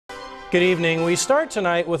Good evening. We start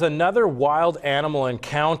tonight with another wild animal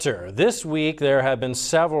encounter. This week there have been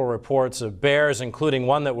several reports of bears, including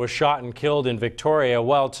one that was shot and killed in Victoria.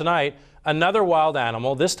 Well, tonight another wild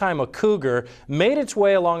animal, this time a cougar, made its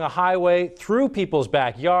way along a highway through people's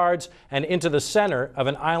backyards and into the center of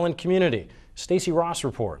an island community. Stacey Ross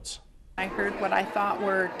reports. I heard what I thought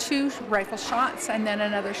were 2 rifle shots and then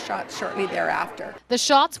another shot shortly thereafter. The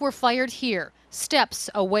shots were fired here, steps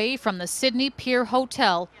away from the Sidney Pier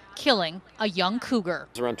Hotel, killing a young cougar.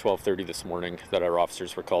 It was around 12:30 this morning that our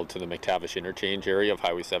officers were called to the McTavish interchange area of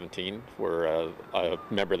Highway 17, where a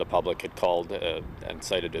member of the public had called and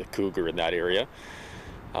cited a cougar in that area.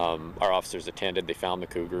 Our officers attended, they found the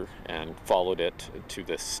cougar and followed it to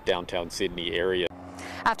this downtown Sidney area.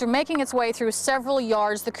 After making its way through several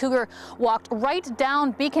yards, the cougar walked right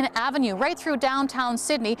down Beacon Avenue, right through downtown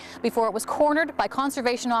Sidney, before it was cornered by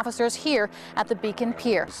conservation officers here at the Beacon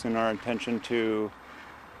Pier. It's in our intention to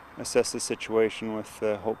assess the situation with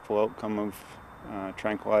the hopeful outcome of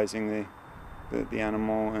tranquilizing the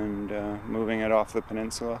animal and moving it off the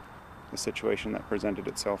peninsula. The situation that presented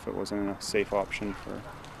itself, it wasn't a safe option for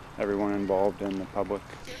everyone involved and the public.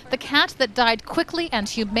 The cat that died quickly and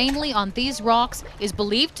humanely on these rocks is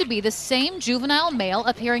believed to be the same juvenile male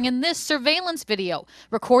appearing in this surveillance video,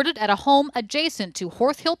 recorded at a home adjacent to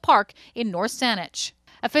Horth Hill Park in North Saanich.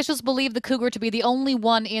 Officials believe the cougar to be the only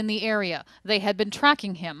one in the area. They had been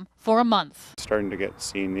tracking him for a month. Starting to get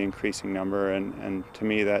seen, the increasing number, and to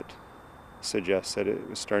me that suggests that it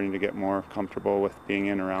was starting to get more comfortable with being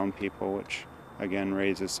in around people, which again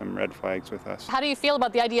raises some red flags with us. How do you feel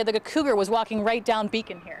about the idea that a cougar was walking right down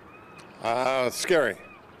Beacon here? It's scary.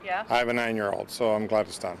 Yeah? I have a 9-year-old, so I'm glad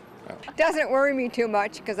it's done. Yeah. It doesn't worry me too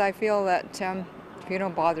much because I feel that if you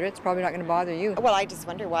don't bother it, it's probably not going to bother you. Well, I just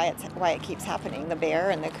wonder why it keeps happening, the bear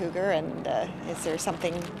and the cougar, and is there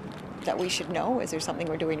something that we should know? Is there something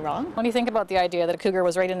we're doing wrong? What do you think about the idea that a cougar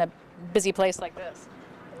was right in a busy place like this?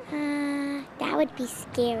 That would be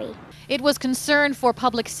scary. It was concern for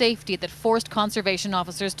public safety that forced conservation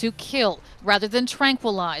officers to kill rather than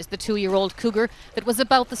tranquilize the 2-year-old cougar that was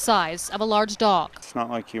about the size of a large dog. It's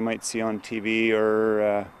not like you might see on TV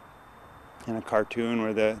or in a cartoon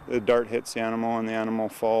where the dart hits the animal and the animal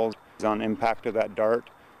falls. On impact of that dart,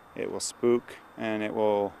 it will spook and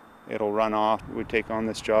it'll run off. We take on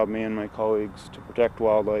this job, me and my colleagues, to protect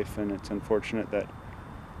wildlife, and it's unfortunate that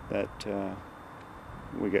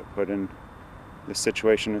we get put in this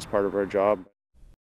situation as part of our job.